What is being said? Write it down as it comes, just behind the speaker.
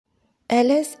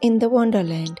Alice in the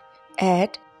Wonderland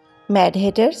at Mad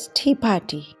Hatter's Tea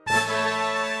Party.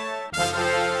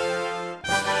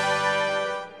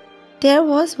 There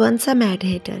was once a Mad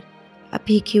Hatter, a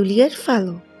peculiar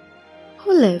fellow,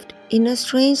 who lived in a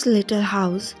strange little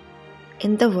house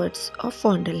in the woods of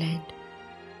Wonderland.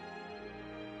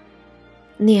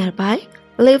 Nearby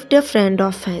lived a friend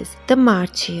of his, the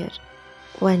March Hare.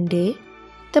 One day,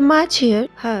 the March Hare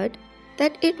heard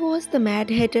that it was the Mad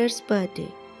Hatter's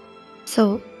birthday.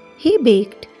 So he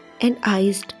baked and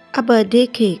iced a birthday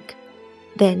cake.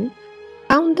 Then,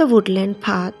 down the woodland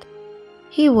path,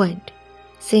 he went,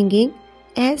 singing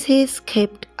as he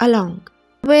skipped along.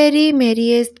 The very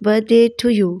merriest birthday to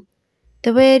you.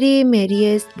 The very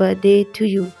merriest birthday to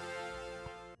you.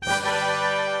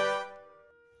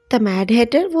 The Mad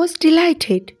Hatter was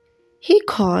delighted. He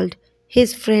called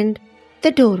his friend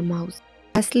the Dormouse,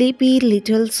 a sleepy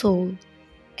little soul,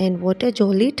 and what a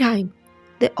jolly time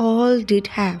they all did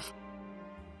have.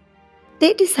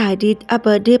 They decided a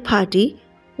birthday party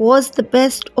was the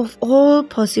best of all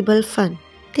possible fun.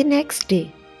 The next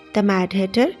day, the Mad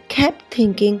Hatter kept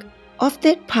thinking of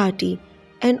that party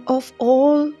and of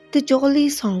all the jolly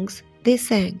songs they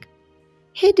sang.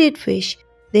 He did wish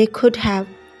they could have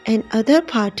another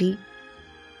party.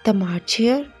 The March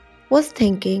Hare was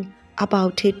thinking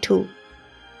about it too.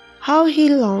 How he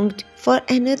longed for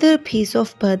another piece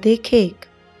of birthday cake,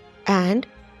 and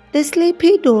the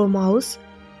sleepy Dormouse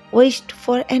wished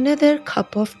for another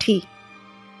cup of tea.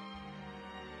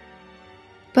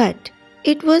 But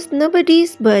it was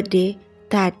nobody's birthday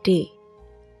that day.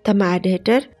 The Mad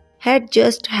Hatter had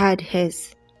just had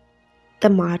his. The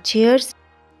March Hare's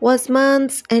was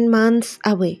months and months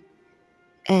away,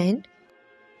 and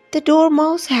the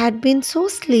Dormouse had been so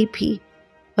sleepy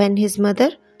when his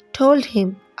mother told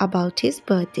him about his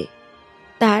birthday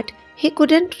that he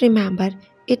couldn't remember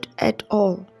it at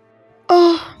all.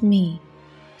 "Oh me,"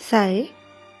 sighed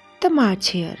the March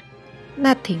Hare.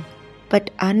 "Nothing but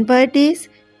unbirthdays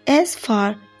as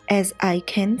far as I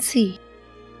can see.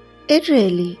 It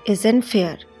really isn't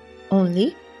fair.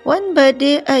 Only one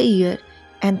birthday a year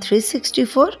and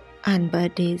 364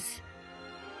 unbirthdays."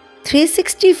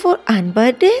 "364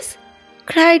 unbirthdays?"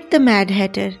 cried the Mad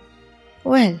Hatter.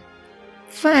 "Well,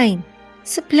 fine,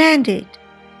 splendid.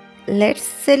 Let's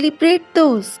celebrate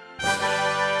those."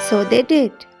 So they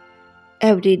did.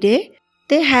 Every day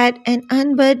they had an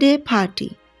unbirthday party.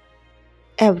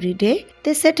 Every day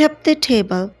they set up the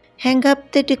table, hung up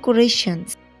the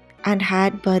decorations, and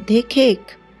had birthday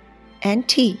cake and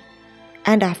tea.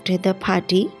 And after the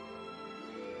party,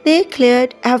 they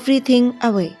cleared everything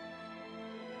away.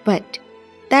 But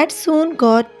that soon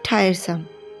got tiresome.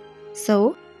 So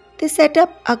they set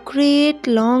up a great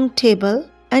long table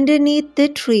underneath the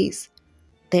trees.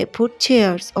 They put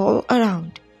chairs all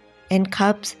around, and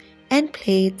cups and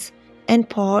plates and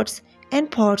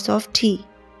pots of tea.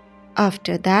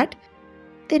 After that,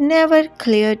 they never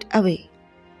cleared away.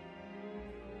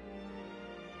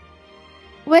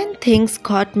 When things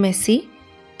got messy,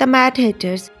 the Mad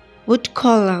Hatters would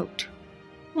call out,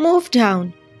 "Move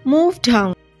down, move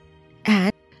down."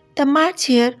 And the March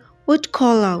Hare would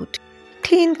call out,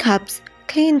 clean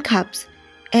cups,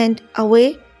 and away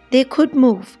they could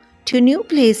move to new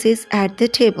places at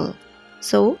the table.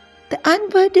 So the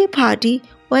unbirthday party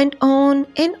went on,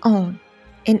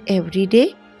 and every day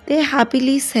they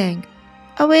happily sang,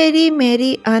 "A very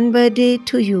merry unbirthday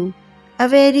to you, a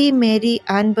very merry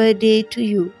unbirthday to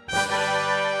you."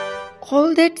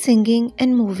 All that singing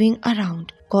and moving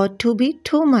around got to be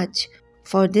too much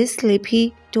for this sleepy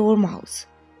Dormouse.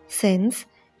 Since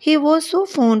he was so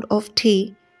fond of tea,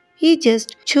 he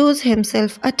just chose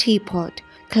himself a teapot,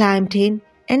 climbed in,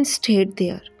 and stayed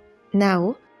there.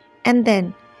 Now and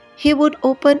then he would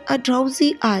open a drowsy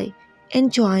eye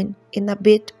and join in a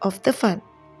bit of the fun.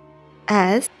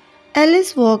 As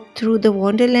Alice walked through the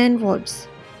Wonderland woods,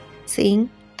 seeing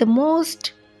the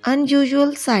most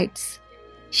unusual sights,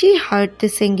 she heard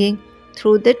the singing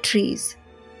through the trees.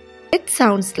 "It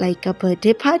sounds like a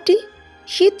birthday party,"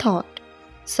 she thought.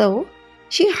 So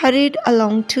she hurried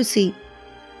along to see.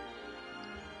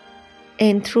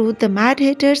 And through the Mad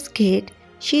Hatter's gate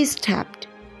she stepped.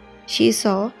 She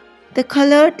saw the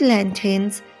colored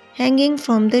lanterns hanging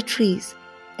from the trees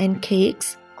and cakes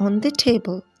on the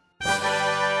table.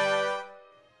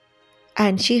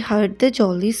 And she heard the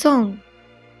jolly song,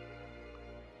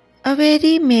 "A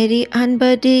very merry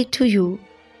unbirthday to you."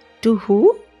 To who?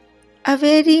 "A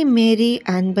very merry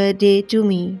unbirthday to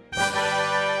me."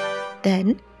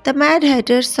 Then the Mad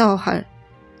Hatter saw her.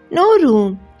 "No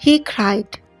room," he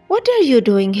cried. "What are you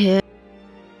doing here?"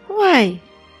 "Why,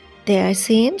 there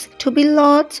seems to be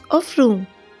lots of room,"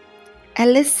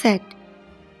 Alice said,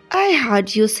 I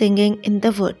heard you singing in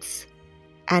the woods,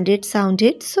 and it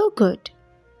sounded so good."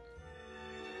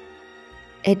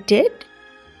 "It did?"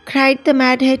 cried the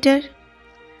Mad Hatter.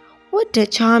 "What a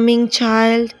charming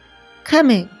child!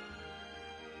 Come in.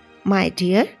 My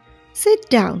dear, sit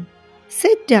down,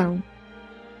 sit down."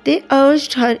 They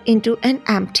urged her into an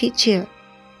empty chair.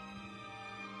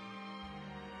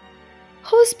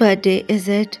 "Whose birthday is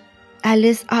it?"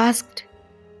 Alice asked.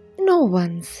 "No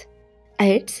one's.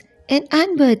 It's an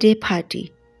unbirthday party,"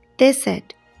 they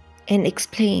said, and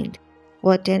explained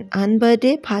what an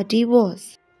unbirthday party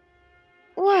was.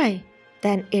 "Why,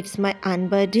 then it's my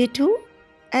unbirthday too,"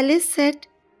 Alice said.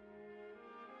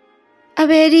 "A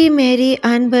very merry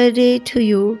unbirthday to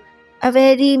you, a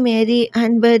very merry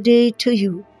unbirthday to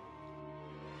you,"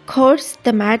 chorused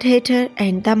the Mad Hatter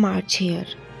and the March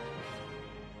Hare.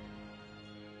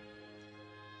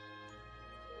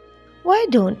 "Why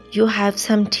don't you have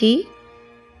some tea?"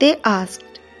 they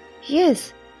asked. "Yes,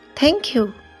 thank you,"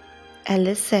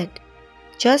 Alice said.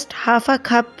 "Just half a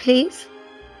cup, please."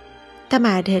 The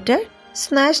Mad Hatter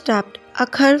snatched up a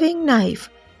curving knife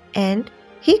and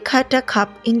he cut a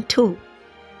cup in two.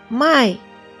 "My,"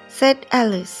 said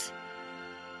Alice.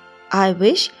 "I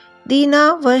wish Dina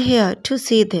were here to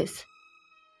see this."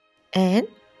 "And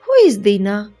who is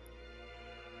Dina?"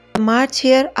 the March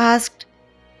Hare asked.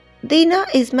 "Dina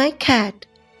is my cat,"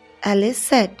 Alice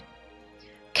said.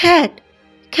 "Cat,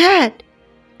 cat,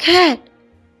 cat,"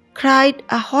 cried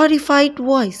a horrified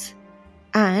voice,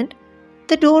 and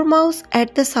the Dormouse,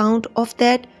 at the sound of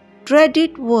that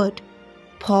dreaded word,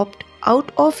 popped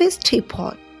out of his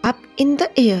teapot up in the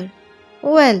air.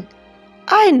 "Well,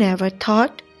 I never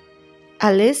thought,"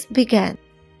 Alice began,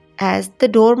 as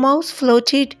the Dormouse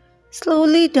floated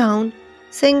slowly down,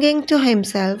 singing to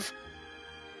himself.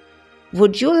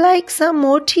 "Would you like some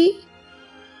more tea?"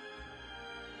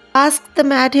 asked the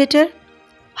Mad Hatter.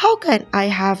 "How can I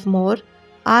have more?"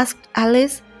 asked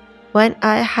Alice, "when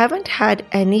I haven't had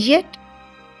any yet?"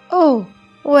 "Oh,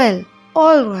 well,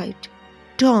 all right,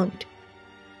 don't,"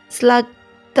 slugged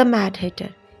the Mad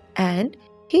Hatter, and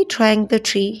he drank the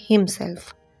tea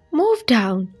himself. Move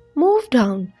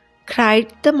down,"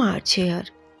 cried the March Hare.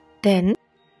 Then,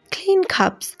 clean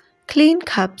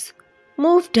cups,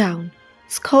 move down,"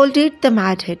 scolded the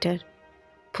Mad Hatter,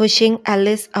 pushing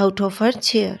Alice out of her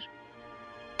chair.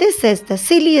 "This is the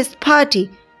silliest party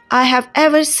I have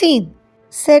ever seen,"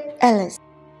 said Alice.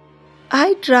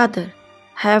 "I'd rather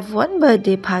have one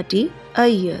birthday party a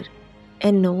year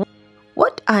and know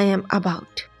what I am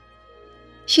about."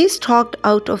 She stalked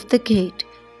out of the gate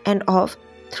and off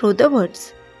through the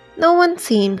woods. No one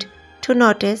seemed to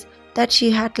notice that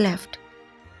she had left.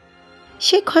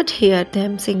 She could hear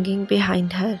them singing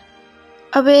behind her,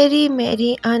 "A very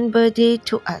merry unbirthday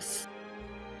to us."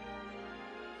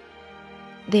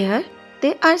 There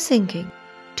they are singing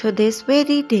to this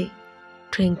very day,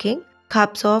 drinking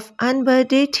cups of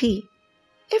unbirthday tea.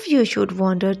 If you should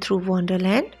wander through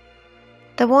Wonderland,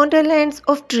 the wonderlands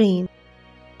of dreams,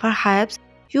 perhaps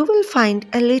you will find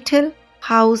a little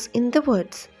house in the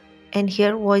woods and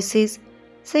hear voices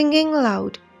singing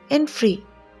loud and free.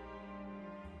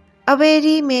 "A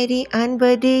very merry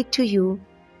unbirthday to you."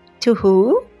 To who?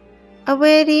 "A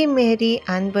very merry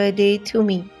unbirthday to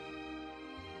me."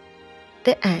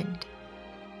 The end.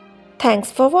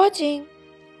 Thanks for watching.